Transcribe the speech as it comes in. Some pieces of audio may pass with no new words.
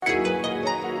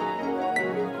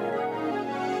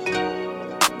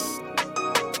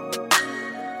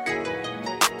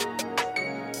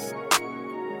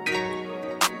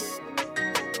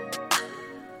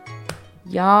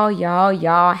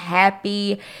Y'all,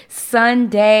 happy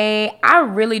Sunday. I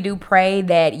really do pray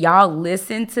that y'all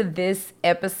listen to this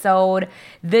episode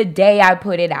the day I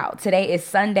put it out. Today is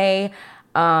Sunday,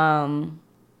 February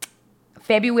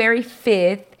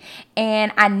 5th,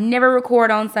 and I never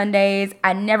record on Sundays.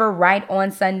 I never write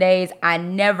on Sundays. I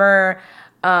never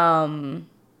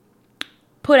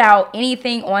put out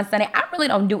anything on Sunday. I really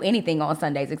don't do anything on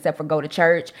Sundays except for go to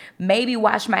church, maybe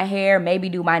wash my hair, maybe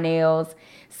do my nails.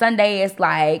 Sunday is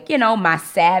like, my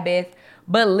Sabbath.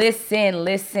 But listen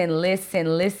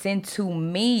to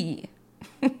me.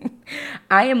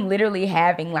 I am literally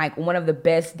having like one of the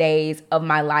best days of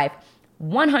my life.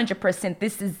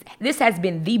 100%. This has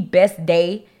been the best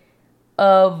day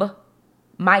of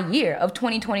my year of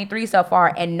 2023 so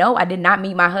far. And no, I did not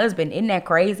meet my husband. Isn't that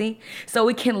crazy? So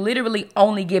it can literally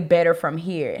only get better from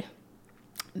here.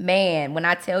 Man, when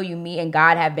I tell you, me and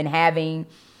God have been having,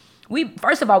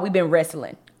 first of all, we've been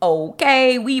wrestling.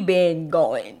 Okay, we've been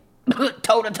going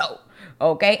toe to toe.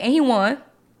 Okay, and he won.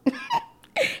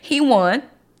 He won.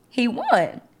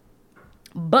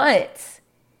 But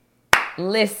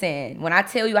listen, when I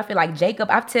tell you I feel like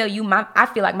Jacob, I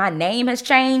feel like my name has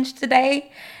changed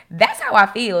today. That's how I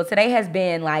feel. Today has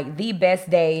been like the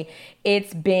best day.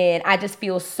 I just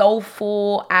feel so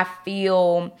full.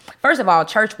 First of all,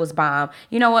 church was bomb.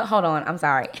 You know what? Hold on. I'm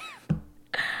sorry.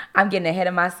 I'm getting ahead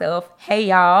of myself. Hey,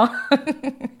 y'all.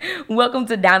 Welcome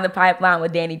to Down the Pipeline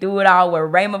with Danny Do It All, where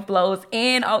Rhema flows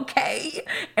in, okay,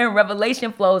 and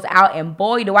revelation flows out. And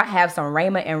boy, do I have some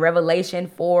Rhema and revelation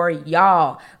for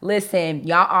y'all. Listen,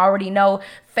 y'all already know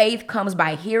faith comes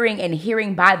by hearing, and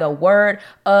hearing by the word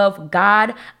of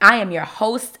God. I am your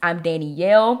host. I'm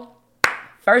Danielle.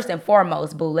 First and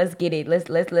foremost, boo, let's get it.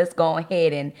 Let's go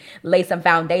ahead and lay some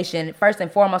foundation. First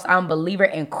and foremost, I'm a believer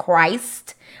in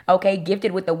Christ. Okay,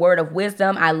 gifted with the word of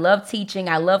wisdom. I love teaching.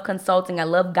 I love consulting. I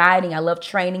love guiding. I love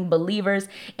training believers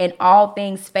in all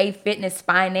things faith, fitness,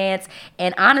 finance,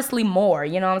 and honestly more.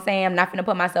 You know what I'm saying? I'm not going to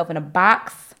put myself in a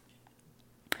box.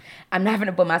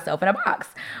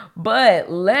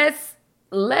 But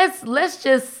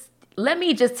let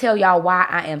me just tell y'all why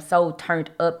I am so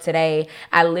turned up today.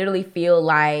 I literally feel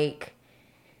like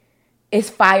it's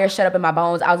fire shut up in my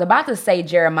bones. I was about to say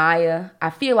Jeremiah. I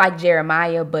feel like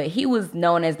Jeremiah, but he was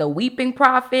known as the weeping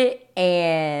prophet,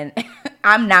 and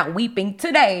I'm not weeping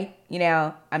today.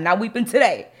 I'm not weeping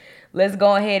today. Let's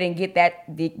go ahead and get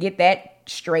that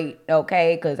straight,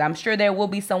 okay? Because I'm sure there will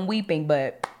be some weeping,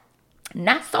 but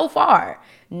not so far.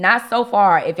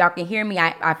 If y'all can hear me,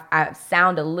 I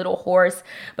sound a little hoarse,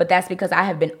 but that's because I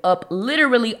have been up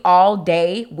literally all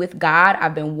day with God.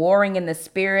 I've been warring in the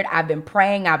spirit. I've been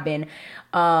praying. I've been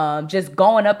just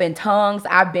going up in tongues.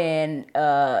 I've been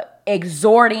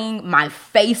exhorting my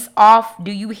face off.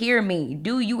 Do you hear me?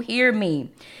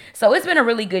 So it's been a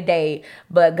really good day,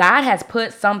 but God has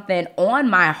put something on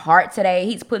my heart today.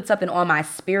 He's put something on my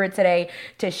spirit today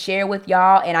to share with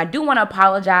y'all. And I do want to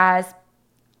apologize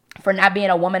for not being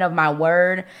a woman of my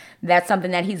word. That's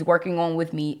something that he's working on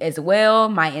with me as well.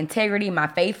 My integrity, my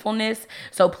faithfulness.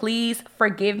 So please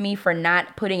forgive me for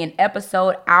not putting an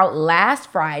episode out last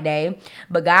Friday.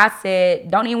 But God said,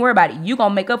 don't even worry about it. You're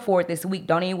going to make up for it this week.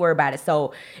 Don't even worry about it.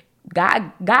 So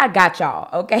God got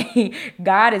y'all, okay?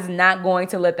 God is not going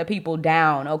to let the people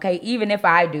down, okay? Even if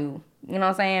I do. You know what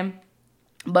I'm saying?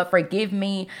 But forgive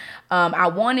me. I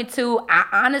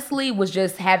honestly was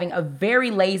just having a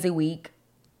very lazy week.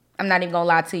 I'm not even gonna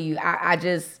lie to you.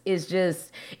 It's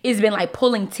been like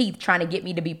pulling teeth trying to get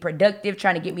me to be productive,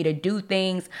 trying to get me to do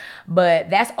things.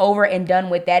 But that's over and done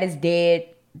with. That is dead.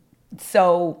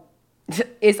 So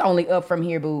it's only up from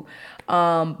here, boo.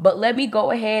 But let me go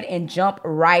ahead and jump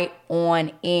right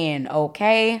on in,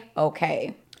 okay?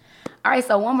 Okay. All right,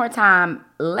 so one more time,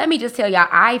 let me just tell y'all,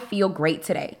 I feel great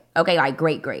today. Okay, like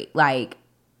great. Like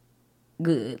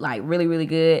good, like really, really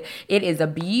good. It is a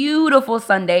beautiful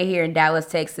Sunday here in Dallas,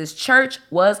 Texas. Church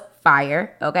was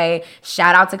fire, okay?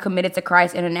 Shout out to Committed to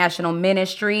Christ International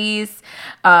Ministries.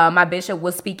 My bishop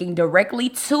was speaking directly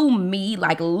to me,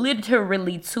 like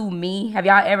literally to me. Have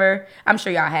y'all ever, I'm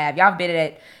sure y'all have. Y'all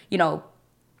been at,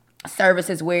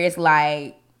 services where it's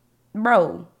like,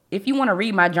 bro, if you want to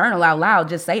read my journal out loud,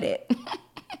 just say that.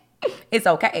 It's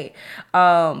okay.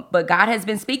 But God has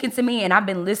been speaking to me, and I've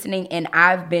been listening, and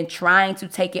I've been trying to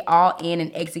take it all in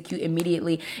and execute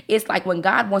immediately. It's like when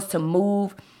God wants to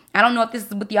move, I don't know if this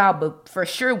is with y'all, but for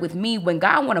sure with me, when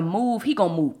God want to move, he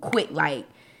gonna move quick, like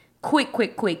quick.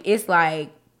 It's like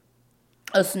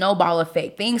a snowball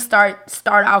effect. Things start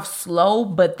off slow,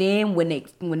 but then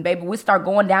when baby we start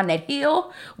going down that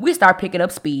hill, we start picking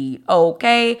up speed.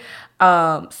 Okay.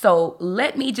 So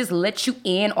let me just let you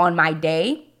in on my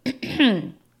day.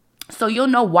 So you'll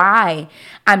know why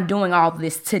I'm doing all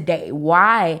this today,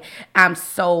 why I'm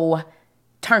so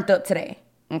turned up today.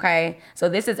 Okay. So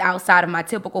this is outside of my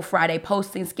typical Friday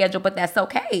posting schedule, but that's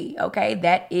okay. Okay.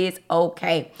 That is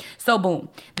okay. So boom,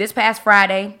 this past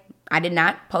Friday, I did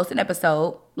not post an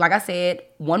episode. Like I said,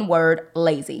 one word,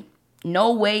 lazy.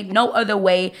 No way, no other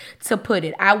way to put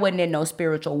it. I wasn't in no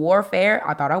spiritual warfare.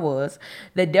 I thought I was.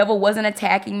 The devil wasn't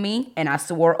attacking me, and I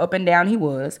swore up and down he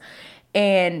was.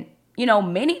 And,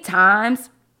 many times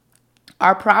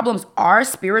our problems are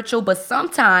spiritual, but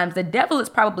sometimes the devil is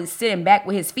probably sitting back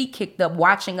with his feet kicked up,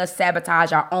 watching us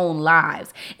sabotage our own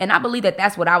lives. And I believe that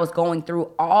that's what I was going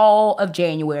through all of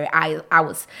January. I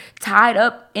was tied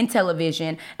up in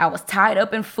television. I was tied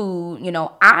up in food.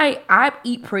 I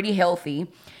eat pretty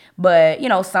healthy, but,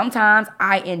 sometimes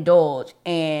I indulge,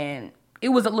 and it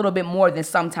was a little bit more than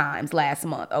sometimes last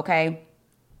month, okay?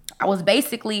 I was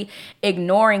basically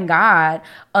ignoring God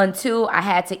until I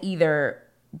had to either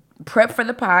prep for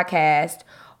the podcast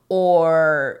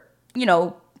or,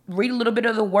 read a little bit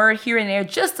of the word here and there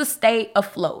just to stay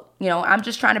afloat. I'm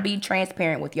just trying to be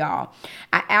transparent with y'all.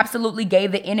 I absolutely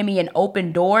gave the enemy an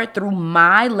open door through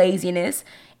my laziness,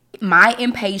 my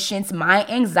impatience, my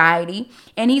anxiety,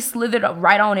 and he slithered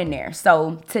right on in there.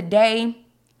 So today,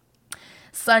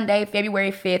 Sunday,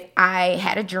 February 5th, I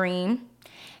had a dream.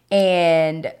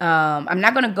 And I'm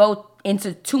not going to go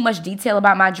into too much detail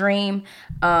about my dream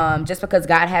just because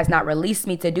God has not released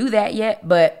me to do that yet.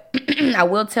 But I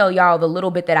will tell y'all the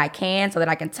little bit that I can so that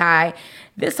I can tie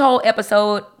this whole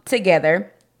episode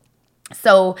together.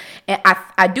 So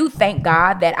I do thank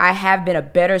God that I have been a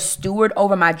better steward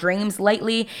over my dreams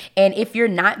lately. And if you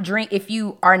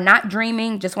are not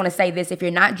dreaming, just want to say this: if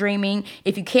you're not dreaming,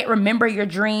 if you can't remember your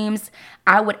dreams,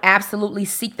 I would absolutely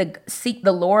seek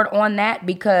the Lord on that,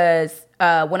 because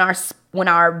when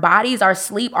our bodies are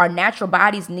asleep, our natural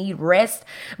bodies need rest,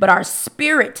 but our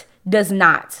spirit does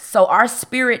not. So our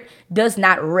spirit does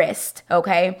not rest.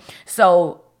 Okay,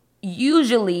 so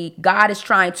usually God is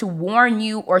trying to warn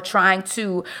you or trying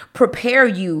to prepare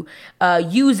you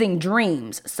using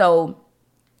dreams. So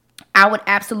I would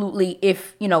absolutely,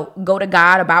 go to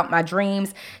God about my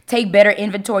dreams, take better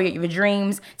inventory of your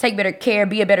dreams, take better care,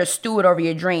 be a better steward over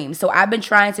your dreams. So I've been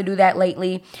trying to do that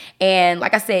lately. And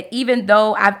like I said, even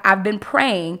though I've been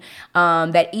praying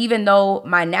that even though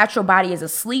my natural body is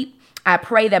asleep, I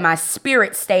pray that my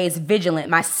spirit stays vigilant.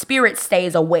 My spirit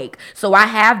stays awake. So I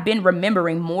have been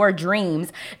remembering more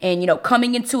dreams and,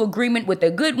 coming into agreement with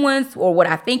the good ones or what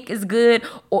I think is good,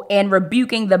 and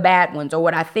rebuking the bad ones or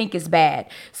what I think is bad.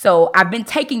 So I've been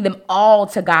taking them all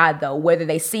to God, though, whether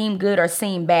they seem good or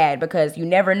seem bad, because you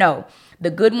never know. The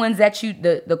good ones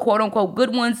the quote unquote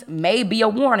good ones may be a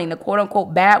warning. The quote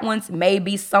unquote bad ones may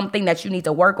be something that you need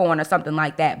to work on or something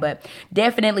like that. But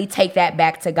definitely take that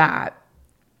back to God.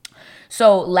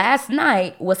 So last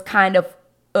night was kind of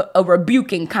a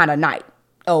rebuking kind of night.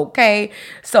 Okay.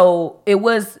 So it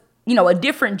was, a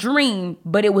different dream,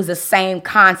 but it was the same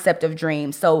concept of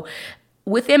dream. So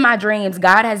within my dreams,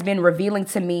 God has been revealing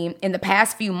to me in the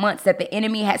past few months that the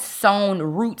enemy has sown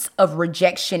roots of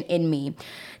rejection in me.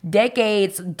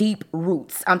 Decades deep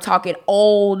roots. I'm talking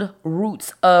old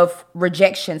roots of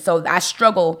rejection. So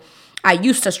I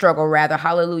used to struggle,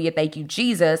 hallelujah, thank you,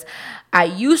 Jesus. I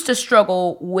used to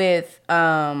struggle with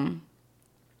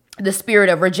the spirit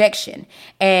of rejection,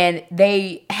 and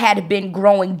they had been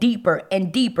growing deeper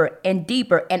and deeper and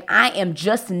deeper. And I am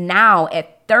just now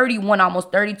at 31,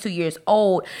 almost 32 years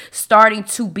old, starting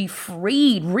to be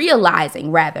freed,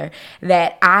 realizing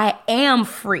that I am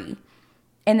free.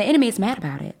 And the enemy is mad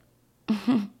about it.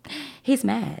 He's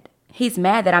mad. He's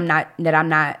mad that I'm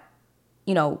not,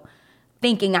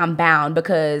 thinking I'm bound,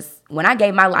 because when I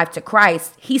gave my life to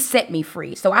Christ, he set me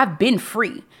free. So I've been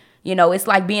free. It's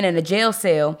like being in a jail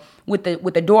cell with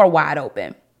the door wide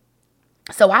open.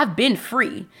 So I've been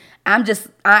free. I just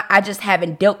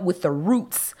haven't dealt with the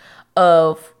roots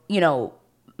of,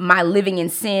 my living in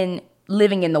sin,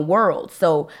 living in the world.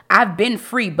 So I've been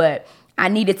free, but I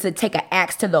needed to take an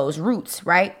axe to those roots,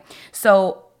 right?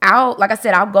 So I'll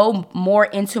go more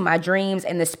into my dreams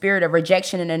and the spirit of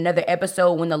rejection in another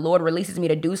episode when the Lord releases me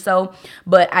to do so.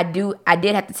 But I did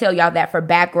have to tell y'all that for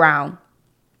background.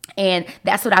 And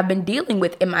that's what I've been dealing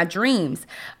with in my dreams.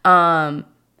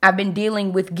 I've been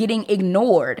dealing with getting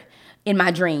ignored in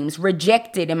my dreams,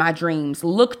 rejected in my dreams,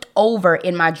 looked over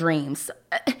in my dreams.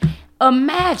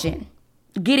 Imagine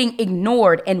getting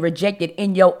ignored and rejected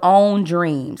in your own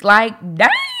dreams. Like,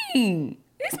 dang,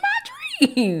 it's my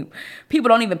dream. People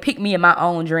don't even pick me in my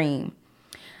own dream.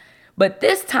 But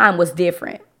this time was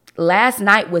different. Last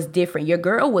night was different. Your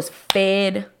girl was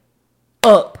fed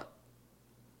up.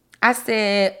 I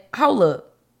said, hold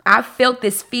up. I felt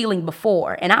this feeling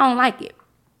before and I don't like it.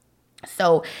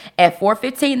 So at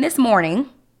 4:15 this morning,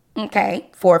 okay,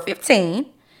 4:15,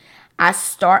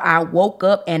 I woke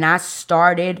up and I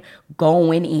started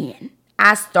going in.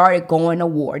 I started going to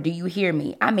war. Do you hear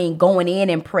me? I mean, going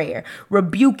in prayer,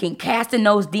 rebuking, casting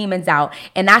those demons out.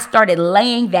 And I started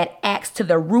laying that axe to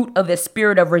the root of the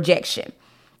spirit of rejection.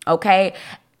 Okay.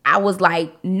 I was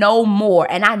like, no more.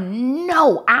 And I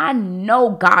know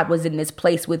God was in this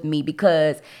place with me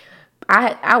because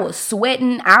I was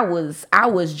sweating. I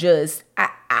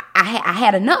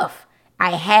had enough.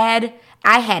 I had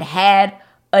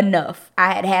enough.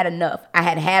 I had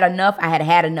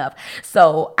enough.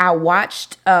 So I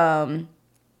watched,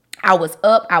 I was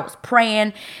up, I was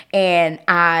praying, and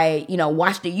I,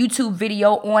 watched a YouTube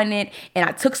video on it, and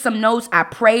I took some notes. I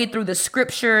prayed through the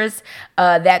scriptures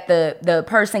that the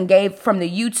person gave from the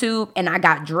YouTube, and I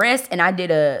got dressed, and I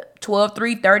did a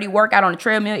 12-3-30 workout on the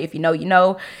treadmill. If you know, you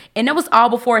know. And it was all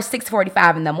before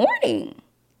 6:45 in the morning.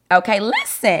 Okay,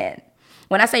 listen.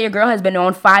 When I say your girl has been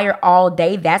on fire all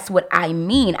day, that's what I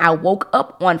mean. I woke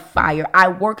up on fire. I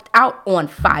worked out on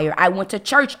fire. I went to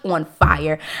church on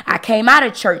fire. I came out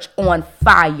of church on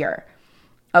fire.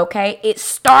 Okay?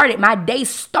 My day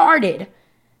started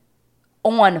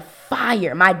on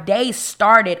fire. My day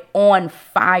started on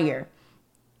fire.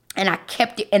 And I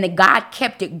kept it, and God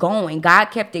kept it going. God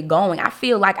kept it going. I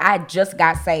feel like I just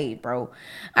got saved, bro.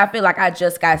 I feel like I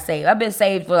just got saved. I've been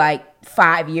saved for like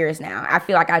 5 years now. I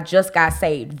feel like I just got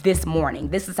saved this morning.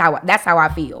 That's how I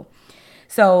feel.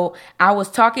 So I was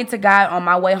talking to God on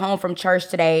my way home from church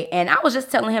today, and I was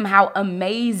just telling him how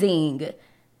amazing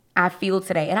I feel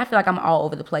today. And I feel like I'm all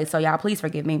over the place, so y'all please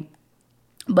forgive me.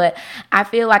 But I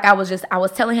feel like I was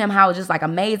telling him how just like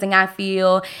amazing I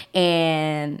feel.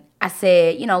 And I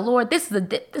said, Lord, this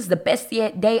is the best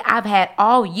day I've had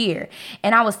all year.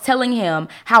 And I was telling him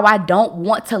how I don't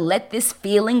want to let this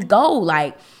feeling go.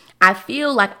 Like, I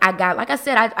feel like I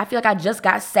feel like I just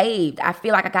got saved. I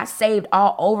feel like I got saved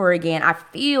all over again. I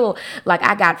feel like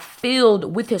I got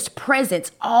filled with his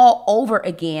presence all over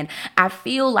again. I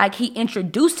feel like he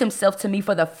introduced himself to me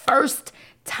for the first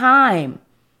time.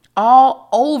 All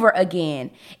over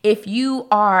again. If you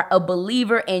are a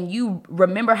believer and you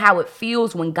remember how it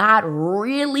feels when God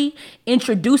really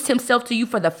introduced himself to you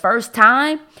for the first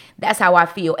time, that's how I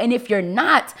feel. And if you're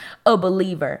not a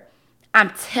believer, I'm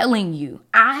telling you,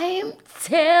 I'm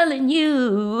telling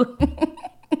you,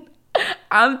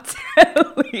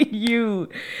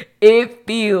 it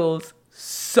feels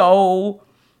so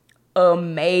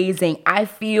amazing. I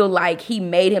feel like he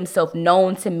made himself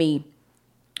known to me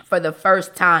for the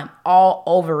first time all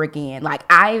over again. Like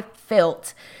I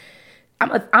felt, I'm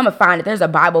gonna find it. There's a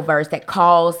Bible verse that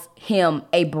calls him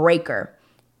a breaker.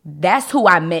 That's who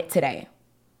I met today.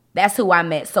 That's who I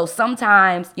met. So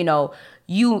sometimes,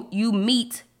 you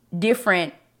meet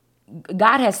different,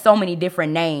 God has so many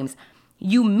different names.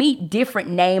 You meet different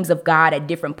names of God at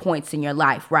different points in your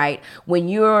life, right? When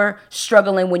you're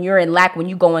struggling, when you're in lack, when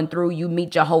you're going through, you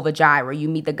meet Jehovah Jireh. You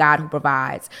meet the God who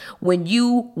provides. When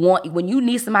you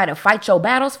need somebody to fight your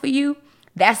battles for you,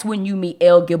 that's when you meet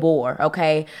El Gibor,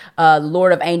 okay?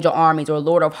 Lord of angel armies or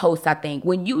Lord of hosts, I think.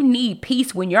 When you need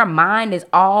peace, when your mind is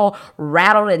all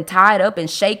rattled and tied up and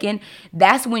shaken,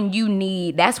 that's when you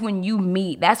meet, that's when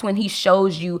he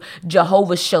shows you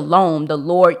Jehovah Shalom, the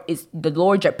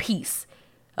Lord your peace.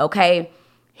 Okay,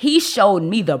 he showed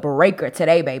me the breaker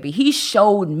today, baby. He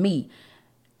showed me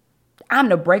I'm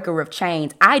the breaker of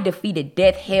chains. I defeated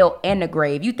death, hell, and the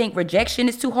grave. You think rejection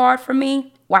is too hard for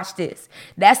me? Watch this.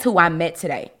 That's who I met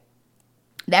today.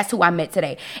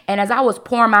 And as I was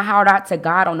pouring my heart out to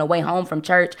God on the way home from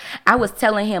church, I was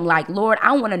telling him, like, Lord,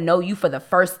 I want to know you for the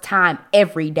first time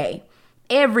every day.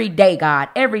 Every day, God,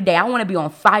 every day. I want to be on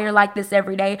fire like this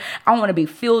every day. I want to be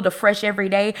filled afresh every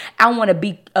day. I want to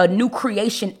be a new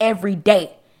creation every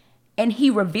day. And he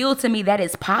revealed to me that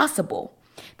it's possible.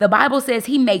 The Bible says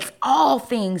he makes all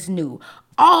things new.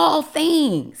 All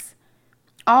things.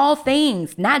 All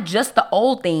things. Not just the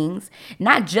old things.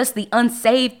 Not just the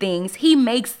unsaved things. He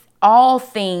makes all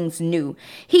things new.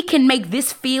 He can make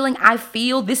this feeling I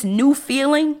feel, this new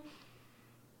feeling.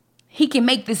 He can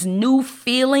make this new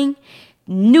feeling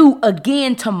new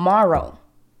again tomorrow.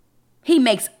 He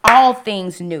makes all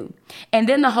things new. And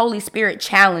then the Holy Spirit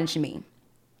challenged me,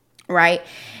 right?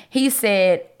 He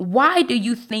said, why do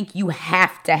you think you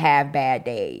have to have bad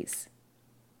days?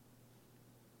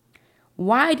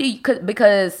 Why do you,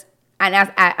 because, and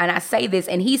I say this,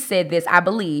 and he said this, I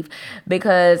believe,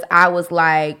 because I was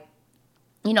like,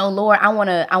 Lord, I want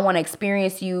to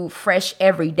experience you fresh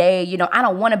every day. I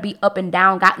don't want to be up and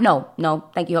down. God, no,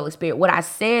 thank you, Holy Spirit. What I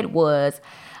said was,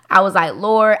 I was like,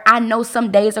 Lord, I know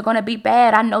some days are going to be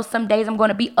bad. I know some days I'm going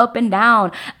to be up and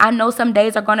down. I know some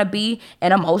days are going to be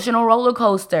an emotional roller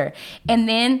coaster. And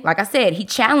then, like I said, he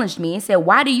challenged me and said,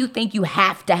 why do you think you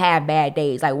have to have bad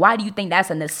days? Like, why do you think that's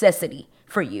a necessity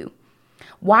for you?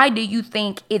 Why do you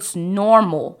think it's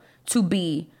normal to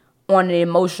be on an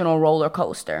emotional roller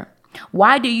coaster?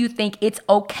 Why do you think it's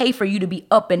okay for you to be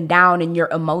up and down in your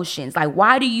emotions? Like,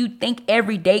 why do you think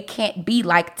every day can't be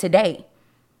like today?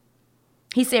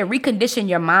 He said, recondition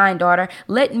your mind, daughter.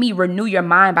 Let me renew your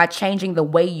mind by changing the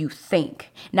way you think.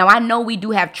 Now, I know we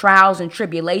do have trials and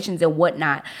tribulations and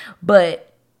whatnot,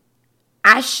 but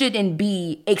I shouldn't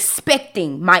be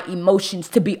expecting my emotions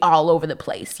to be all over the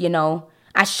place, you know?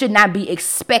 I should not be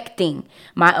expecting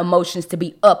my emotions to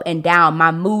be up and down,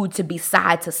 my mood to be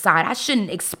side to side. I shouldn't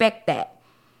expect that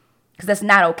because that's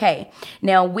not okay.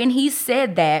 Now, when he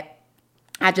said that,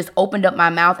 I just opened up my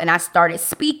mouth and I started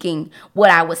speaking what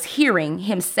I was hearing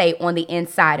him say on the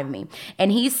inside of me.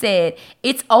 And he said,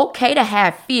 it's okay to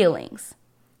have feelings.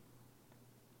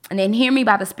 And then hear me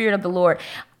by the Spirit of the Lord.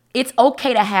 It's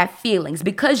okay to have feelings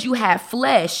because you have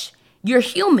flesh. You're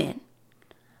human.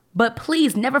 But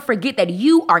please never forget that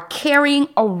you are carrying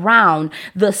around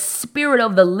the Spirit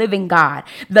of the living God,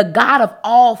 the God of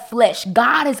all flesh.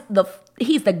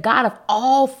 He's the God of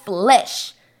all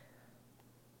flesh.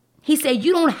 He said,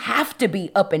 you don't have to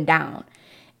be up and down.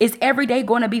 Is every day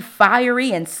going to be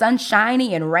fiery and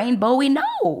sunshiny and rainbowy?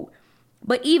 No.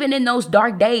 But even in those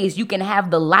dark days, you can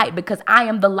have the light because I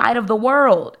am the light of the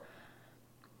world.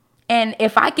 And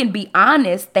if I can be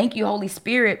honest, thank you, Holy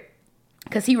Spirit,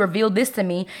 because he revealed this to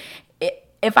me.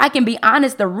 If I can be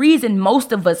honest, the reason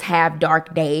most of us have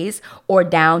dark days or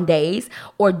down days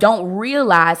or don't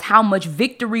realize how much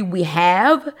victory we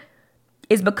have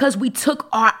is because we took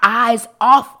our eyes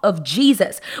off of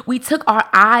Jesus. We took our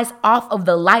eyes off of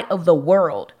the light of the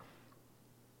world.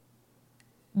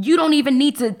 You don't even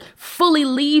need to fully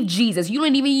leave Jesus. You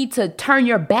don't even need to turn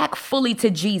your back fully to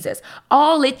Jesus.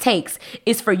 All it takes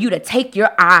is for you to take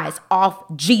your eyes off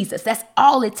Jesus. That's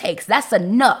all it takes. That's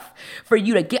enough for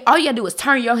you to get. All you gotta do is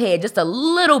turn your head just a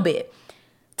little bit.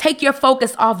 Take your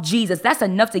focus off Jesus. That's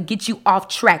enough to get you off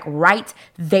track right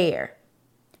there.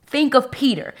 Think of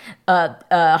Peter.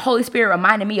 Holy Spirit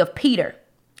reminded me of Peter.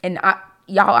 And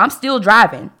I'm still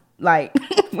driving. Like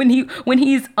when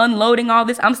he's unloading all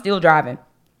this, I'm still driving.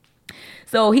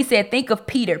 So he said, think of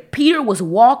Peter. Peter was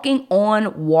walking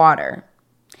on water.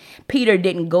 Peter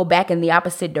didn't go back in the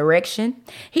opposite direction.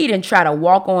 He didn't try to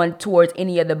walk on towards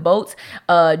any of the boats.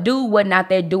 Dude wasn't out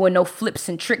there doing no flips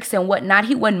and tricks and whatnot.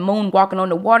 He wasn't moonwalking on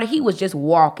the water. He was just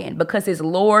walking because his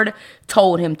Lord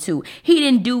told him to. He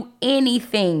didn't do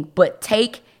anything but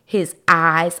take his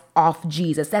eyes off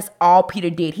Jesus. That's all Peter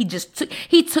did.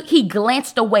 He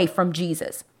glanced away from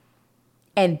Jesus.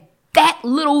 And that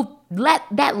little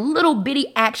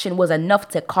bitty action was enough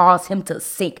to cause him to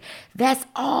sink. That's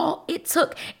all it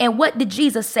took. And what did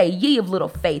Jesus say? Ye of little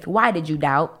faith, why did you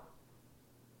doubt?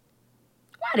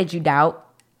 Why did you doubt?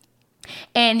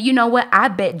 And you know what? I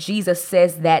bet Jesus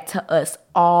says that to us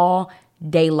all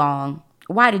day long.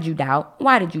 Why did you doubt?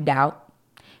 Why did you doubt?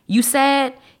 You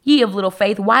said, ye of little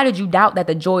faith, why did you doubt that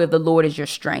the joy of the Lord is your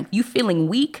strength? You feeling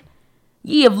weak?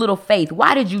 Ye of little faith,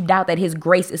 why did you doubt that his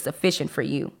grace is sufficient for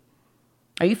you?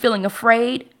 Are you feeling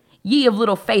afraid? Ye of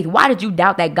little faith, why did you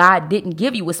doubt that God didn't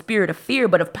give you a spirit of fear,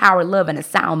 but of power, love, and a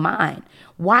sound mind?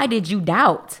 Why did you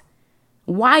doubt?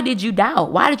 Why did you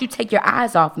doubt? Why did you take your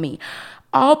eyes off me?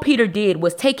 All Peter did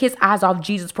was take his eyes off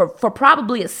Jesus for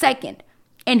probably a second,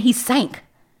 and he sank.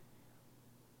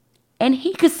 And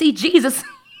he could see Jesus.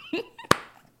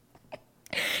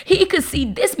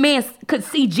 This man could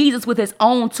see Jesus with his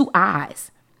own two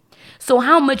eyes. So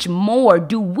how much more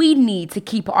do we need to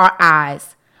keep our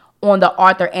eyes on the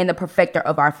author and the perfecter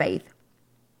of our faith?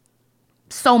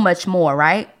 So much more,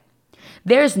 right?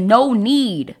 There's no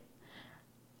need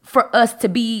for us to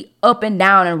be up and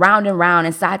down and round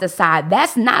and side to side.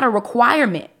 That's not a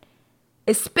requirement,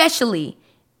 especially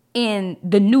in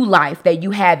the new life that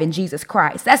you have in Jesus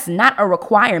Christ. That's not a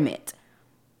requirement.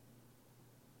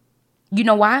 You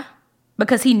know why?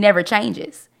 Because he never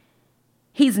changes.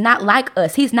 He's not like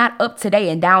us. He's not up today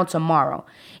and down tomorrow.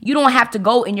 You don't have to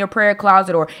go in your prayer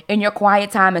closet or in your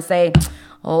quiet time and say,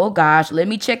 oh gosh, let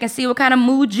me check and see what kind of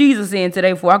mood Jesus is in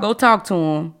today before I go talk to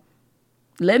him.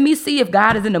 Let me see if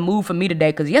God is in the mood for me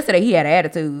today, because yesterday he had an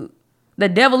attitude. The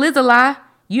devil is a lie.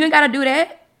 You ain't got to do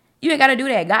that. You ain't got to do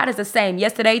that. God is the same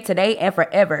yesterday, today, and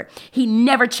forever. He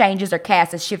never changes or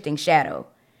casts a shifting shadow.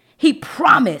 He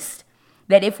promised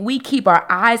that if we keep our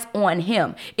eyes on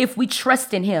him, if we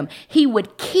trust in him, he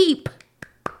would keep,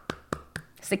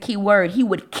 it's a key word, he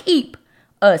would keep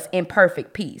us in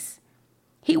perfect peace.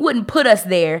 He wouldn't put us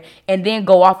there and then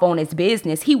go off on his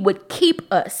business. He would keep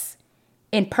us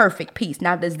in perfect peace.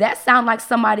 Now, does that sound like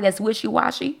somebody that's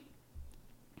wishy-washy?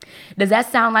 Does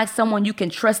that sound like someone you can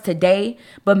trust today,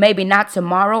 but maybe not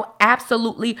tomorrow?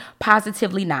 Absolutely,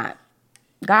 positively not.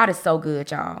 God is so good,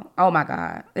 y'all. Oh my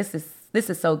God. This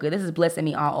is so good. This is blessing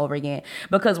me all over again.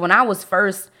 Because when I was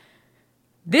first,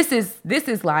 this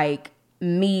is like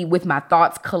me with my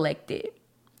thoughts collected.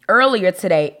 Earlier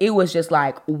today, it was just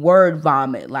like word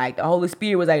vomit. Like the Holy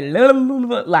Spirit was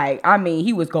like, I mean,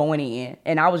 he was going in.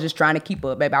 And I was just trying to keep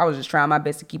up, baby. I was just trying my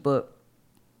best to keep up.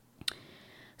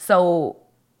 So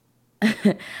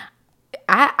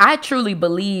I truly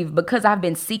believe, because I've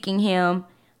been seeking him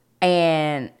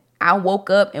and I woke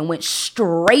up and went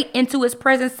straight into his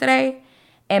presence today.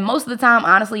 And most of the time,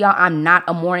 honestly, y'all, I'm not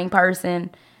a morning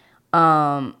person.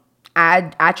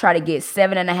 I try to get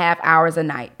 7.5 hours a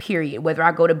night, period. Whether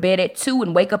I go to bed at 2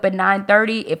 and wake up at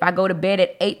 9:30, if I go to bed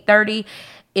at 8:30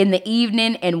 in the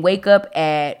evening and wake up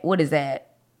at,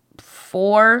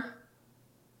 4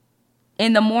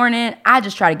 in the morning, I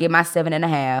just try to get my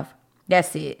 7.5.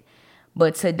 That's it.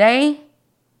 But today,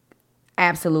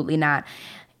 absolutely not.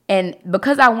 And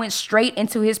because I went straight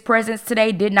into his presence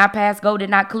today, did not pass go, did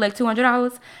not collect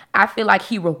 $200, I feel like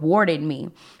he rewarded me.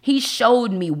 He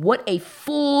showed me what a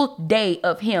full day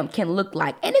of him can look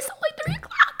like. And it's only 3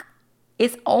 o'clock.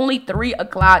 It's only 3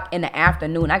 o'clock in the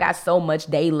afternoon. I got so much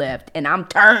day left and I'm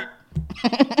turned.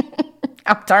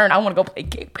 I'm turned. I want to go play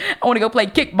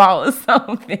kickball or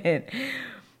something.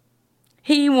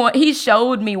 He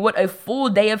showed me what a full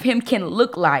day of him can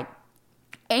look like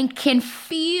and can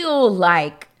feel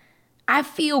like. I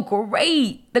feel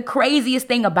great. The craziest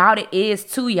thing about it is,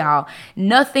 too, y'all,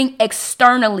 nothing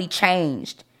externally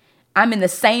changed. I'm in the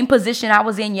same position I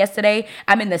was in yesterday.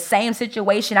 I'm in the same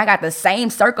situation. I got the same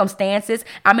circumstances.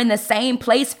 I'm in the same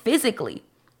place physically.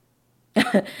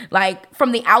 Like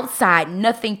from the outside,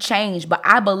 nothing changed. But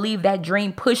I believe that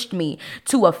dream pushed me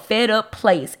to a fed up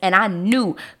place. And I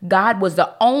knew God was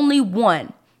the only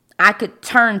one I could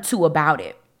turn to about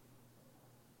it.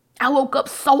 I woke up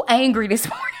so angry this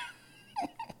morning.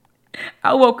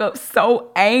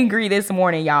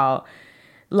 Y'all.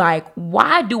 Like,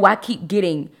 why do I keep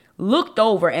getting looked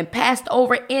over and passed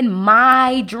over in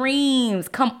my dreams?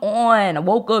 Come on. I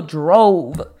woke up,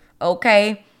 drove.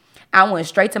 Okay. I went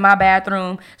straight to my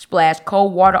bathroom, splashed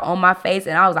cold water on my face,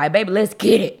 and I was like, baby, let's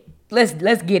get it.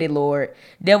 Let's get it, Lord.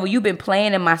 Devil, you've been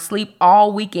playing in my sleep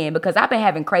all weekend, because I've been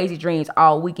having crazy dreams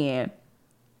all weekend.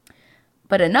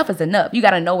 But enough is enough. You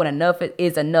got to know when enough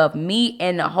is enough. Me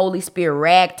and the Holy Spirit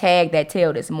ragtag that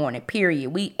tail this morning, period.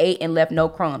 We ate and left no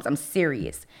crumbs. I'm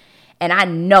serious. And I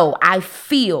know, I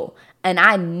feel, and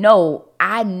I know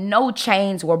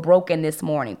chains were broken this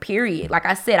morning, period. Like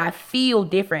I said, I feel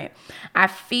different. I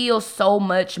feel so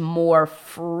much more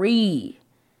free.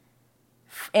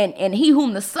 And he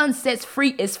whom the Son sets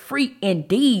free is free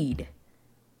indeed.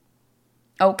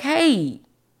 Okay.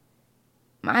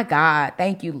 My God,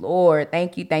 thank you, Lord.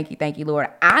 Thank you, Lord.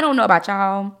 I don't know about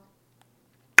y'all,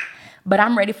 but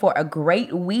I'm ready for a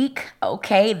great week,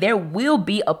 okay? There will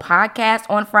be a podcast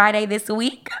on Friday this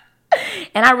week,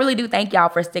 and I really do thank y'all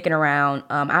for sticking around.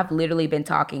 I've literally been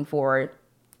talking for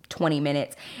 20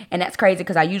 minutes, and that's crazy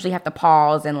because I usually have to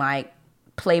pause and, like,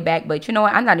 play back, but you know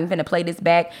what? I'm not even gonna play this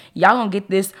back. Y'all gonna get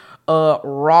this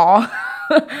raw,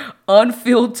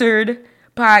 unfiltered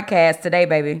podcast today,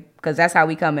 baby, because that's how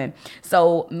we come in.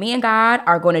 So me and God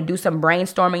are going to do some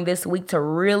brainstorming this week to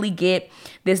really get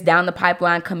this Down the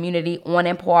Pipeline community on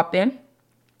and popping.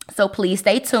 So please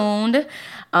stay tuned.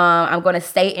 I'm going to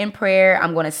stay in prayer.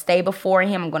 I'm going to stay before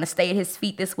him. I'm going to stay at his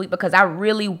feet this week because I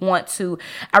really want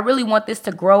this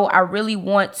to grow. I really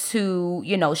want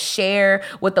to, share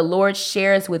what the Lord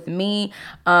shares with me.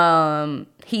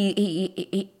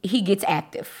 He gets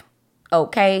active.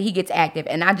 Okay, he gets active,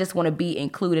 and I just want to be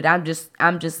included. I'm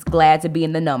just glad to be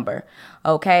in the number.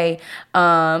 Okay,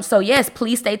 so yes,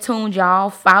 please stay tuned, y'all.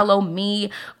 Follow me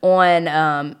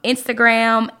on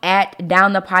Instagram at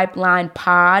Down the Pipeline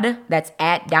Pod. That's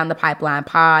at Down the Pipeline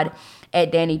Pod at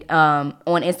Danny on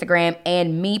Instagram,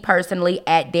 and me personally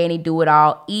at Danny Do It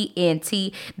All ENT.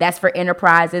 That's for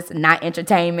enterprises, not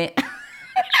entertainment.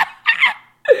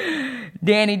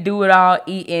 Danny Do It All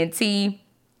ENT.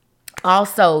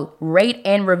 Also, rate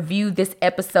and review this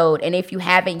episode. And if you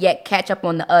haven't yet, catch up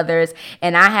on the others.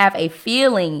 And I have a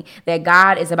feeling that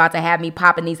God is about to have me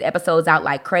popping these episodes out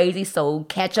like crazy. So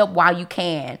catch up while you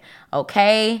can.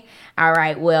 Okay. All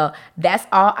right. Well, that's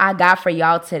all I got for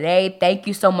y'all today. Thank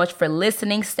you so much for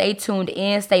listening. Stay tuned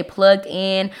in. Stay plugged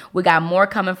in. We got more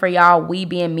coming for y'all. We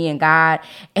being me and God.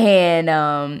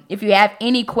 And if you have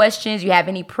any questions, you have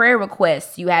any prayer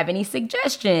requests, you have any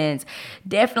suggestions,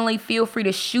 definitely feel free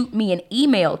to shoot me an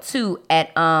email too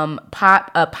at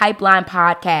pipeline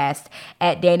podcast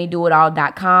at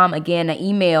dannydoitall.com. Again, the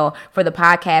email for the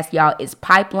podcast, y'all, is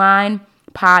pipeline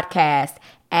podcast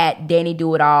at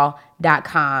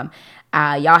dannydoitall.com.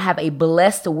 Y'all have a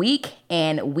blessed week,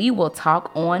 and we will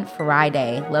talk on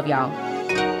Friday. Love y'all.